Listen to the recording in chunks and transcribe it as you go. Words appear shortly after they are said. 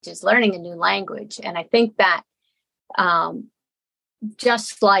is learning a new language. And I think that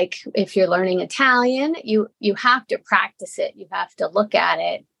just like if you're learning Italian, you have to practice it. You have to look at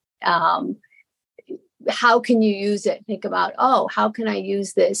it. How can you use it? Think about, how can I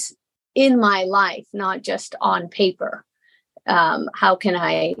use this in my life, not just on paper? How can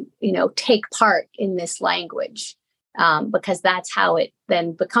I, take part in this language? Because that's how it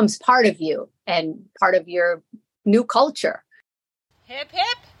then becomes part of you and part of your new culture. Hip,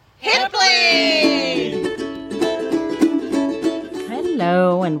 hip, Hiply!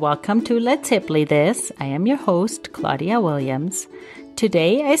 Hello and welcome to Let's Hiply This. I am your host, Claudia Williams.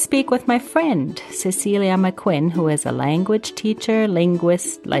 Today I speak with my friend, Cecilia McQuinn, who is a language teacher,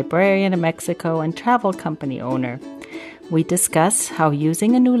 linguist, librarian in Mexico, and travel company owner. We discuss how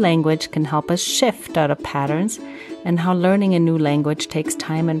using a new language can help us shift out of patterns and how learning a new language takes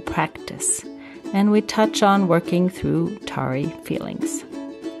time and practice. And we touch on working through tarry feelings.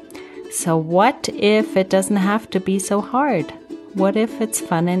 So what if it doesn't have to be so hard? What if it's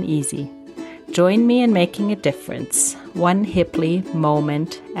fun and easy? Join me in making a difference, one Hiply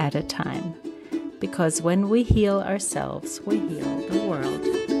moment at a time. Because when we heal ourselves, we heal the world.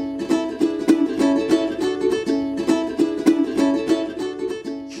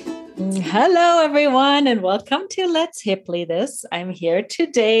 Hello, everyone, and welcome to Let's Hiply This. I'm here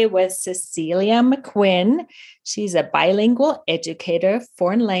today with Cecilia McQuinn. She's a bilingual educator,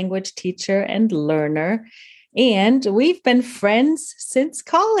 foreign language teacher, and learner. And we've been friends since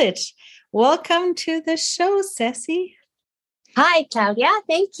college. Welcome to the show, Ceci. Hi, Claudia.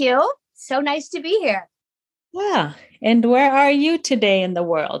 Thank you. So nice to be here. Yeah. And where are you today in the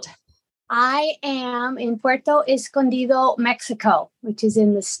world? I am in Puerto Escondido, Mexico, which is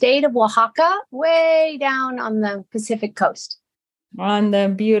in the state of Oaxaca, way down on the Pacific coast. On the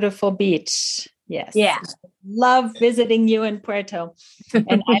beautiful beach. Yes. Yeah. Love visiting you in Puerto.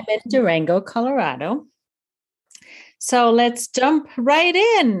 And I'm in Durango, Colorado. So let's jump right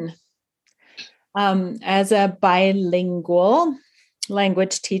in. As a bilingual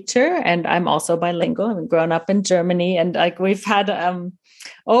language teacher, and I'm also bilingual. I've grown up in Germany, and we've had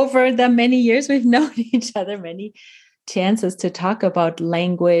over the many years we've known each other, many chances to talk about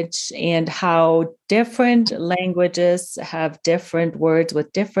language and how different languages have different words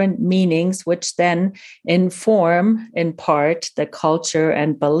with different meanings, which then inform in part the culture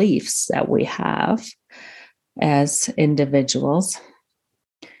and beliefs that we have as individuals.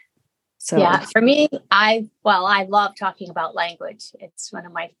 So yeah, for me, I love talking about language. It's one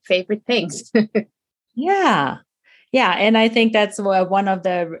of my favorite things. Yeah. And I think that's one of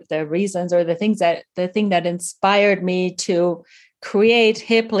the reasons or the thing that inspired me to create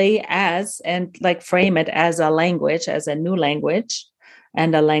Hiply and frame it as a language, as a new language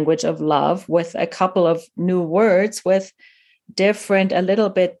and a language of love with a couple of new words with a little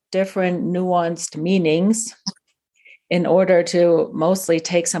bit different nuanced meanings, in order to mostly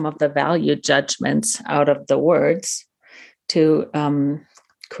take some of the value judgments out of the words to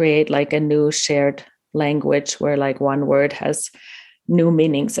create like a new shared language where like one word has new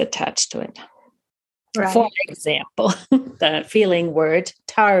meanings attached to it. Right. For example, the feeling word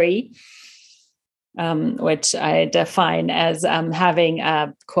tarry, which I define as having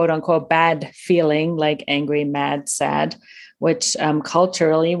a quote unquote bad feeling, like angry, mad, sad, which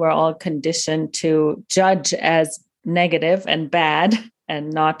culturally we're all conditioned to judge as negative and bad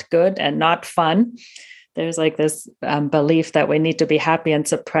and not good and not fun. There's like this belief that we need to be happy and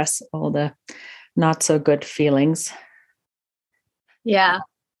suppress all the not so good feelings. Yeah.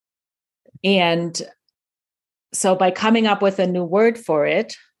 And so by coming up with a new word for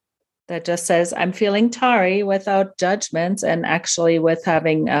it that just says, I'm feeling tarry without judgments and actually with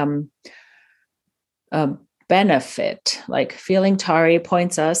having a benefit, like feeling tarry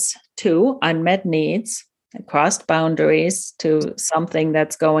points us to unmet needs, crossed boundaries, to something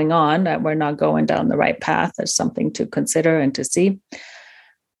that's going on, that we're not going down the right path. There's something to consider and to see.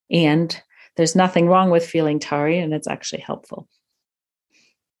 And there's nothing wrong with feeling tarry, and it's actually helpful.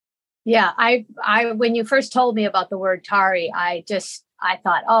 Yeah, I when you first told me about the word tarry, I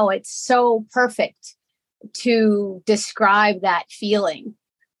thought, it's so perfect to describe that feeling.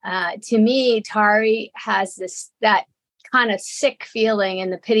 To me, tarry has that kind of sick feeling in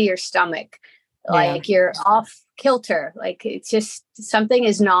the pit of your stomach. Like you're off kilter, like it's just something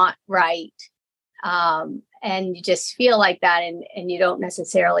is not right. And you just feel like that and you don't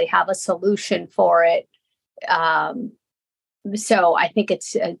necessarily have a solution for it. So I think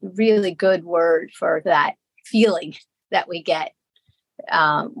it's a really good word for that feeling that we get,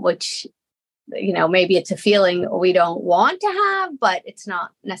 which, maybe it's a feeling we don't want to have, but it's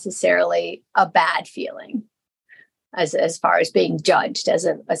not necessarily a bad feeling. as far as being judged as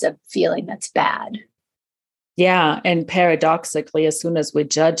a feeling that's bad. Yeah. And paradoxically, as soon as we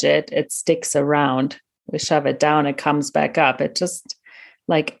judge it, it sticks around. We shove it down, it comes back up. It just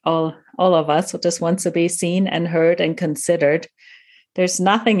like all of us just wants to be seen and heard and considered. There's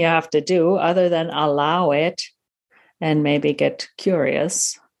nothing you have to do other than allow it and maybe get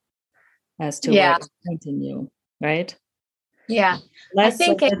curious as to where to continue, right? Yeah. Less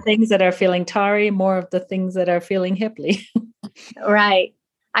of the things that are feeling tarry, more of the things that are feeling hipply. Right.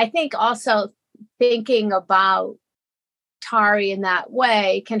 I think also thinking about Tari in that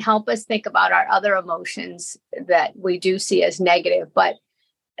way can help us think about our other emotions that we do see as negative, but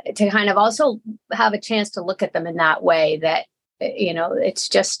to kind of also have a chance to look at them in that way, that, you know, it's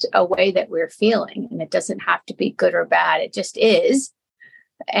just a way that we're feeling and it doesn't have to be good or bad. It just is.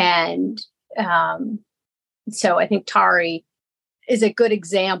 And so I think Tari is a good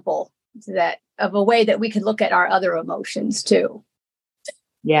example that of a way that we can look at our other emotions too.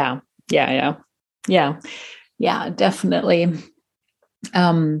 Yeah, definitely.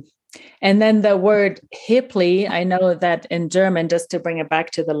 And then the word hipply, I know that in German, just to bring it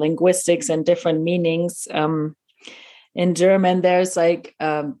back to the linguistics and different meanings, in German, there's like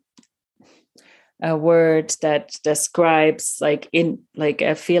a word that describes like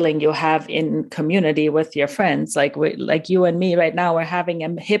a feeling you have in community with your friends, like you and me right now, we're having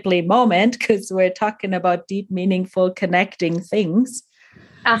a hipply moment because we're talking about deep, meaningful, connecting things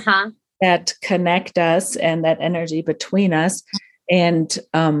that connect us and that energy between us. And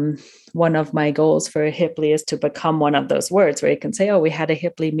one of my goals for a hipply is to become one of those words where you can say, oh, we had a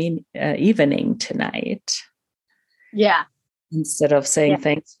hipply evening tonight. Yeah. Instead of saying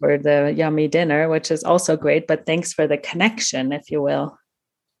thanks for the yummy dinner, which is also great, but thanks for the connection, if you will.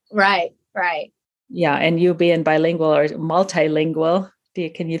 Right. Yeah. And you being bilingual or multilingual,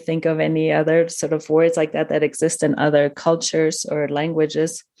 can you think of any other sort of words like that exist in other cultures or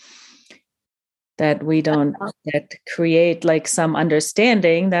languages that we don't, that create like some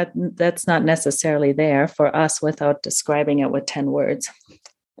understanding that's not necessarily there for us without describing it with 10 words?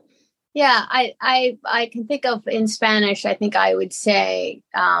 Yeah, I can think of in Spanish, I think I would say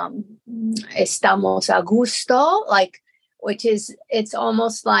estamos a gusto, like, which is, it's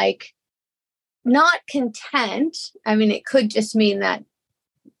almost like not content. I mean, it could just mean that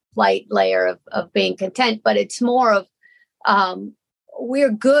light layer of being content, but it's more of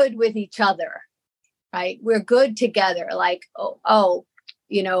we're good with each other, right? We're good together. Like,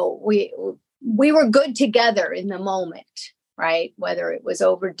 you know, we were good together in the moment. Right. Whether it was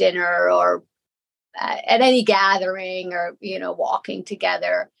over dinner or at any gathering or, you know, walking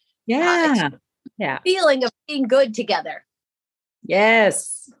together. Yeah. Feeling of being good together.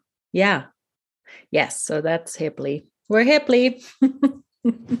 Yes. Yeah. Yes. So that's hipply. We're hipply.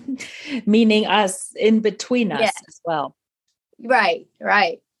 Meaning us, in between us as well. Right.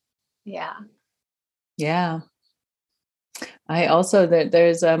 Yeah. I also,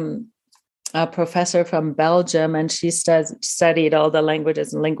 there's a professor from Belgium, and she studied all the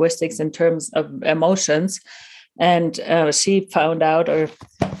languages and linguistics in terms of emotions. And she found out or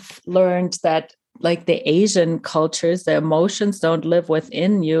learned that like the Asian cultures, the emotions don't live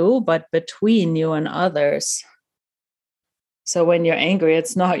within you, but between you and others. So when you're angry,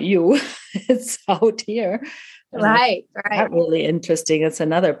 it's not you, it's out here. Right. That's really interesting. It's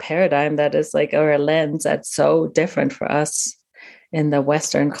another paradigm that is like, or a lens that's so different for us in the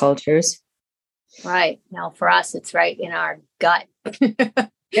Western cultures. Right. Now for us, it's right in our gut.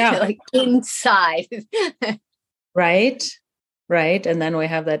 Yeah. Like inside. Right. And then we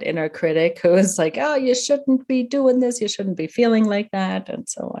have that inner critic who is like, oh, you shouldn't be doing this. You shouldn't be feeling like that. And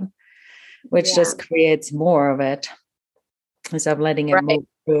so on, which just creates more of it instead of letting it move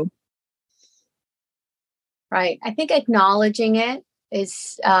through. Right. I think acknowledging it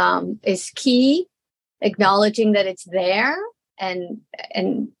is key. Acknowledging that it's there and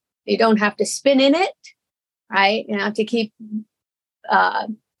you don't have to spin in it, right? You don't have to keep,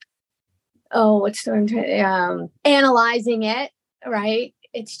 analyzing it, right?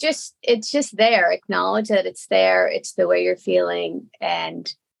 It's just there. Acknowledge that it's there. It's the way you're feeling,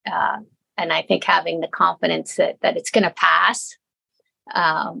 and I think having the confidence that it's going to pass,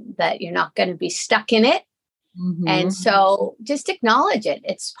 that you're not going to be stuck in it, and so just acknowledge it.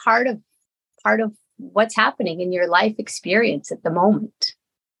 It's part of what's happening in your life experience at the moment.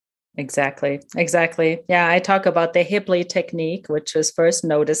 Exactly. Yeah, I talk about the hipply technique, which is first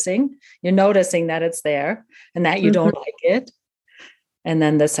noticing. You're noticing that it's there and that you don't like it. And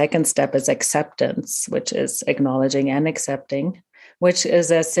then the second step is acceptance, which is acknowledging and accepting, which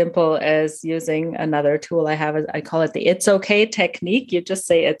is as simple as using another tool I have. I call it the it's okay technique. You just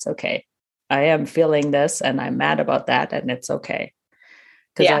say it's okay. I am feeling this and I'm mad about that, and it's okay.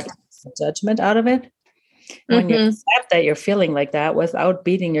 Because Yeah. that takes the judgment out of it. When you accept that you're feeling like that without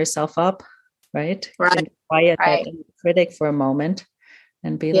beating yourself up, right? You Right. can quiet that Right. inner critic for a moment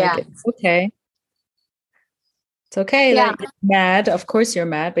and be Yeah. like, it's okay. It's okay Yeah. that you're mad. Of course you're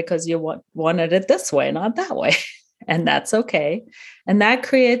mad because you wanted it this way, not that way. And that's okay. And that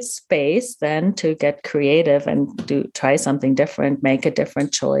creates space then to get creative and try something different, make a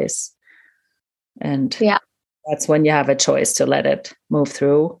different choice. And Yeah. that's when you have a choice to let it move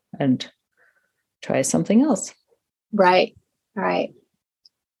through and try something else. Right. Right.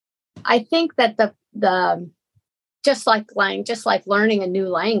 I think that the just like learning a new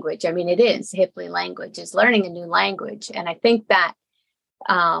language. I mean, it is Hipley language is learning a new language. And I think that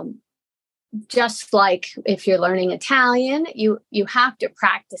just like if you're learning Italian, you have to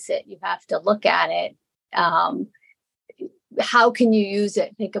practice it. You have to look at it. How can you use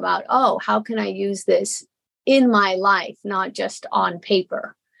it? Think about, how can I use this in my life, not just on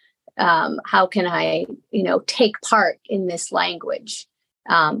paper? How can I, take part in this language?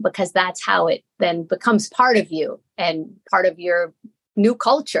 Because that's how it then becomes part of you and part of your new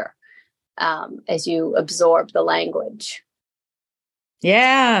culture as you absorb the language.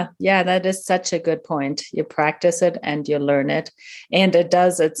 Yeah, that is such a good point. You practice it and you learn it. And it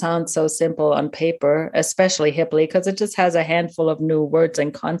sounds so simple on paper, especially Hipley, because it just has a handful of new words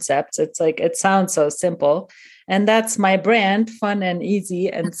and concepts. It's like, it sounds so simple. And that's my brand, fun and easy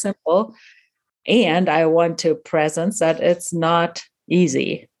and simple. And I want to presence that it's not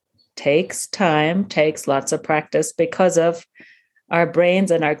easy. Takes time, takes lots of practice because of our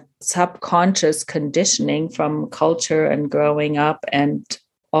brains and our subconscious conditioning from culture and growing up and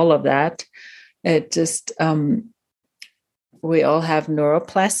all of that. It just, we all have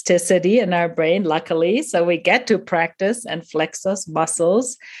neuroplasticity in our brain, luckily. So we get to practice and flex those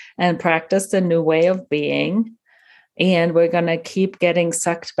muscles and practice the new way of being. And we're going to keep getting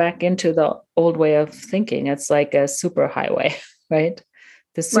sucked back into the old way of thinking. It's like a superhighway, right?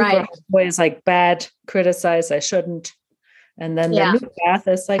 The superhighway is like bad, criticize, I shouldn't. And then the new path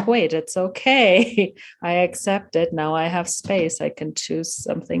is like, wait, it's okay. I accept it. Now I have space. I can choose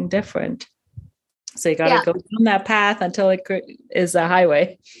something different. So you got to go down that path until it is a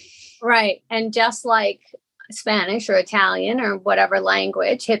highway. Right. And just like Spanish or Italian or whatever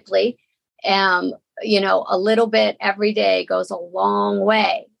language, Hipley, a little bit every day goes a long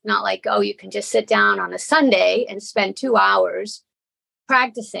way. Not like, you can just sit down on a Sunday and spend 2 hours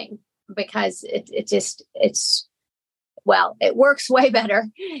practicing, because it works way better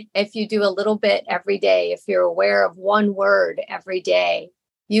if you do a little bit every day. If you're aware of one word every day,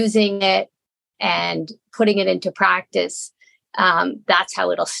 using it and putting it into practice, that's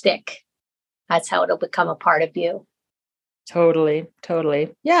how it'll stick. That's how it'll become a part of you. Totally.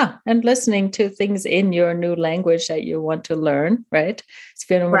 Yeah. And listening to things in your new language that you want to learn, right? So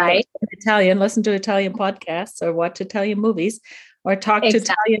if you don't want to learn Italian, listen to Italian podcasts or watch Italian movies or talk to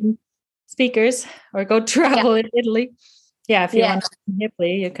Italian speakers or go travel in Italy. Yeah. If you want to learn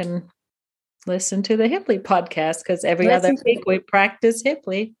Hipley, you can listen to the Hipley podcast, because every other week we practice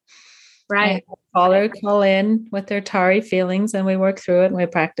Hipley. Right. Caller call in with their Tari feelings and we work through it and we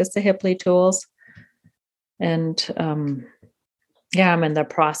practice the Hipley tools. And I'm in the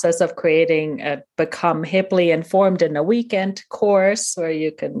process of creating a Become Hipley Informed in a weekend course where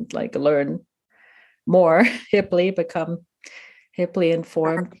you can learn more Hipley, become Hipley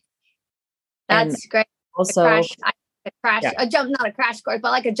informed. That's great. Also, not a crash course,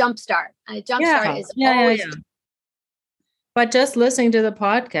 but like a jump start. A jump start is always. But just listening to the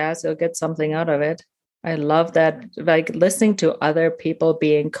podcast, you'll get something out of it. I love that. Listening to other people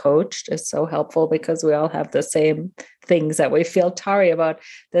being coached is so helpful, because we all have the same things that we feel Tari about,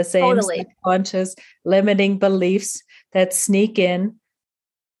 the same subconscious limiting beliefs that sneak in.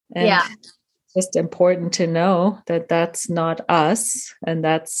 And it's just important to know that that's not us, and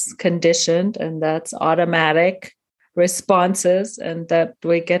that's conditioned, and that's automatic responses, and that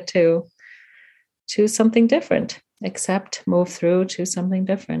we get to choose something different, accept, move through, choose something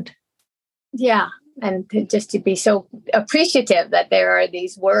different. Yeah. And just to be so appreciative that there are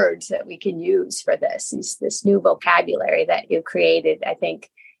these words that we can use for this new vocabulary that you created. I think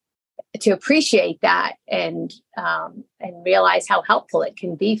to appreciate that and realize how helpful it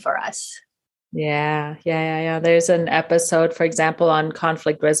can be for us. Yeah. There's an episode, for example, on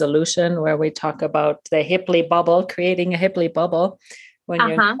conflict resolution where we talk about the Hipley bubble, creating a Hipley bubble when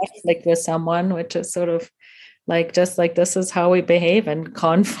you're in conflict with someone, which is sort of just like this is how we behave in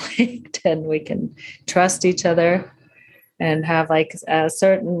conflict, and we can trust each other and have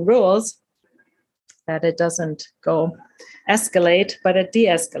certain rules that it doesn't go escalate, but it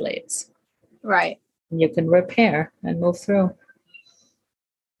de-escalates. Right. You can repair and move through.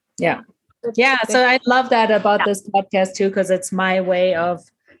 Yeah. Yeah. So I love that about this podcast too, because it's my way of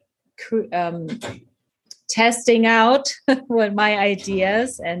testing out with my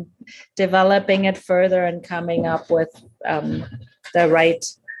ideas and developing it further and coming up with the right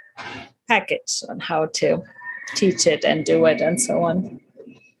package on how to teach it and do it and so on.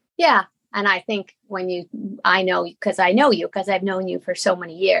 Yeah. And I think I know you because I've known you for so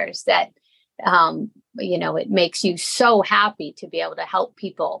many years that, it makes you so happy to be able to help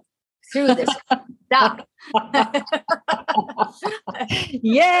people through this stuff.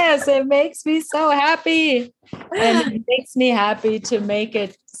 Yes, it makes me so happy. And it makes me happy to make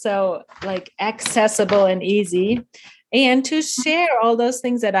it so like accessible and easy and to share all those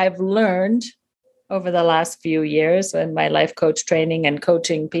things that I've learned over the last few years in my life coach training and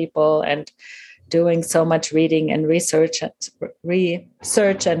coaching people and doing so much reading and research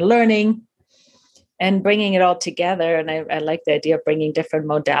and learning and bringing it all together. And I like the idea of bringing different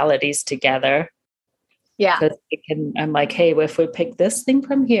modalities together. Yeah. Because I'm like, hey, if we pick this thing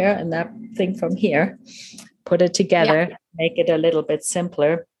from here and that thing from here, put it together, make it a little bit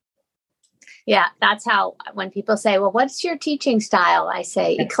simpler. Yeah. That's how, when people say, well, what's your teaching style? I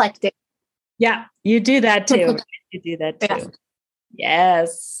say eclectic. Yeah. You do that too. You do that too. Yeah.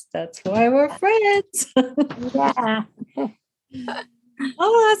 Yes. That's why we're friends. Yeah.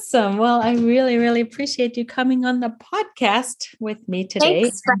 Awesome. Well, I really, really appreciate you coming on the podcast with me today.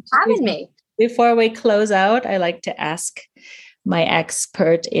 Thanks for having me. Before we close out, I like to ask my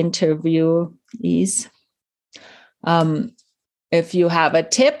expert interviewees if you have a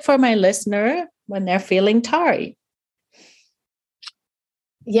tip for my listener when they're feeling tarry.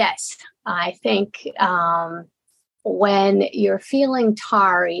 Yes, I think when you're feeling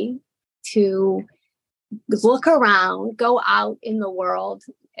tarry, to look around, go out in the world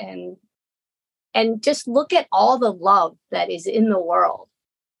and just look at all the love that is in the world.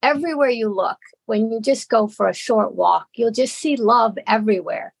 Everywhere you look, when you just go for a short walk, you'll just see love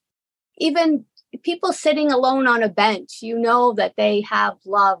everywhere. Even people sitting alone on a bench, you know that they have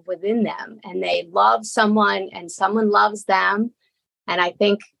love within them and they love someone and someone loves them. And I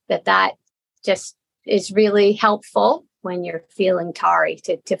think that just is really helpful when you're feeling tarry,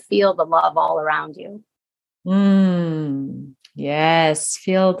 to feel the love all around you. Yes,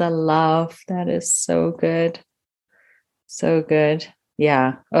 feel the love. That is so good. So good.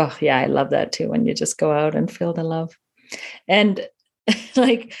 Yeah. Oh, yeah. I love that too. When you just go out and feel the love. And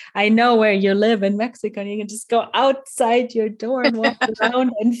like, I know where you live in Mexico, and you can just go outside your door and walk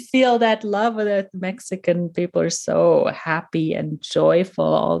around and feel that love. That Mexican people are so happy and joyful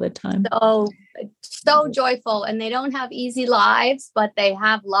all the time. So joyful, and they don't have easy lives, but they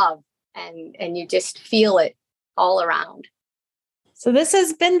have love, and you just feel it all around. So this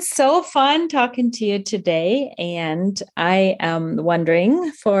has been so fun talking to you today. And I am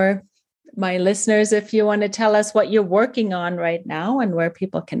wondering for my listeners, if you want to tell us what you're working on right now and where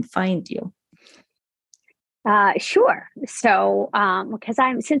people can find you. Sure. So,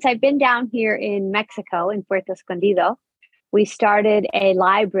 since I've been down here in Mexico, in Puerto Escondido, we started a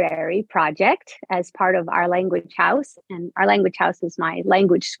library project as part of our language house. And our language house is my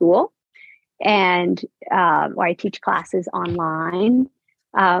language school, and where I teach classes online.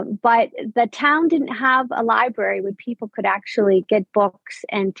 But the town didn't have a library where people could actually get books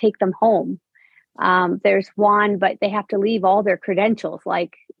and take them home. There's one, but they have to leave all their credentials,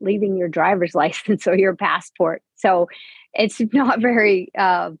 like leaving your driver's license or your passport. So it's not very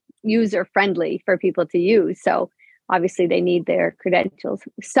user friendly for people to use. So obviously they need their credentials.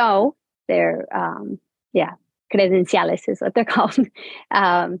 So their credenciales is what they're called.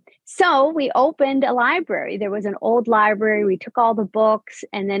 So we opened a library. There was an old library. We took all the books,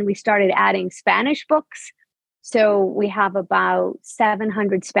 and then we started adding Spanish books. So we have about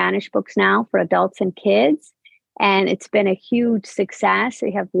 700 Spanish books now for adults and kids. And it's been a huge success.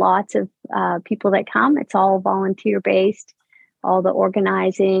 We have lots of people that come. It's all volunteer-based, all the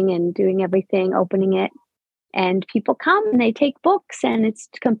organizing and doing everything, opening it. And people come and they take books, and it's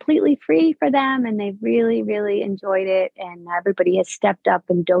completely free for them. And they've really, really enjoyed it. And everybody has stepped up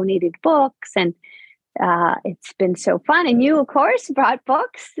and donated books. And it's been so fun. And you, of course, brought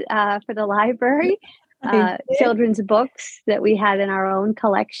books for the library, children's books that we had in our own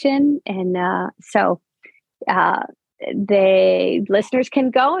collection. And so the listeners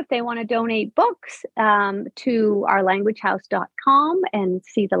can go, if they want to donate books, to ourlanguagehouse.com and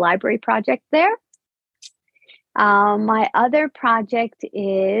see the library project there. My other project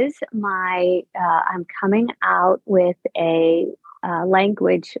is I'm coming out with a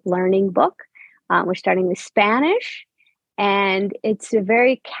language learning book. We're starting with Spanish, And it's a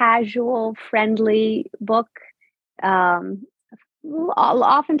very casual, friendly book.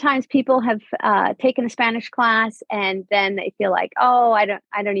 Oftentimes people have taken a Spanish class and then they feel like, oh, I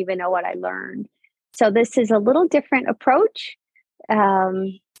don't even know what I learned. So this is a little different approach.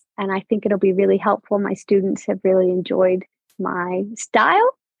 And I think it'll be really helpful. My students have really enjoyed my style.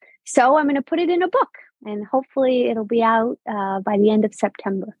 So I'm going to put it in a book, and hopefully it'll be out by the end of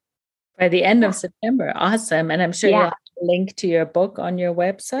September. By the end of September. Awesome. And I'm sure you'll have a link to your book on your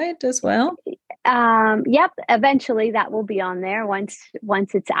website as well. Yep. Eventually that will be on there once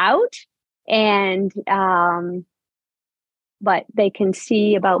it's out. And but they can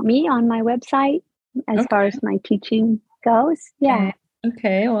see about me on my website as far as my teaching goes. Yeah.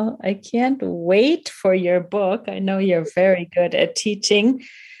 Okay. Well, I can't wait for your book. I know you're very good at teaching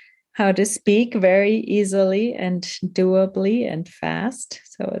how to speak very easily and doably and fast.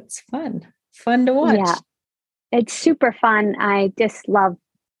 So it's fun to watch. Yeah, it's super fun. I just love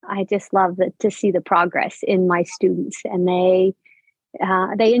to see the progress in my students, and they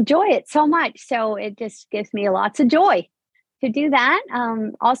enjoy it so much. So it just gives me lots of joy to do that.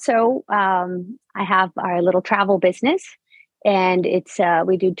 Also, I have our little travel business, and it's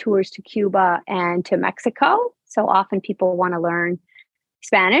we do tours to Cuba and to Mexico. So often people want to learn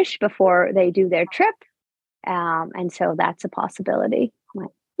Spanish before they do their trip. And so that's a possibility.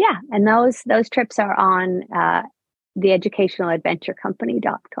 Yeah. And those trips are on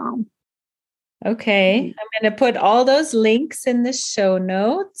theeducationaladventurecompany.com. Okay. I'm going to put all those links in the show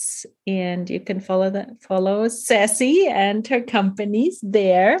notes, and you can follow Ceci and her companies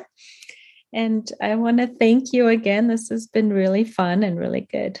there. And I want to thank you again. This has been really fun and really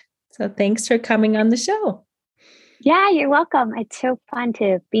good. So thanks for coming on the show. Yeah, you're welcome. It's so fun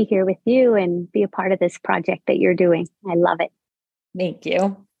to be here with you and be a part of this project that you're doing. I love it. Thank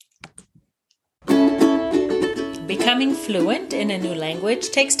you. Becoming fluent in a new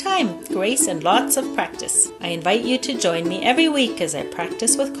language takes time, grace, and lots of practice. I invite you to join me every week as I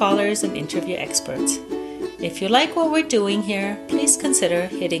practice with callers and interview experts. If you like what we're doing here, please consider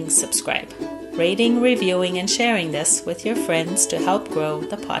hitting subscribe, rating, reviewing, and sharing this with your friends to help grow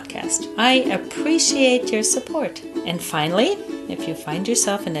the podcast. I appreciate your support. And finally, if you find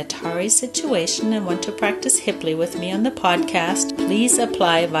yourself in a Tari situation and want to practice Hipply with me on the podcast, please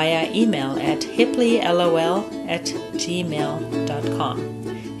apply via email at hipplylol@gmail.com.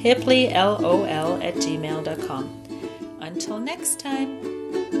 hipplylol@gmail.com. Until next time.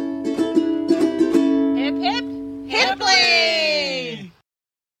 Hip, hip, Hipply!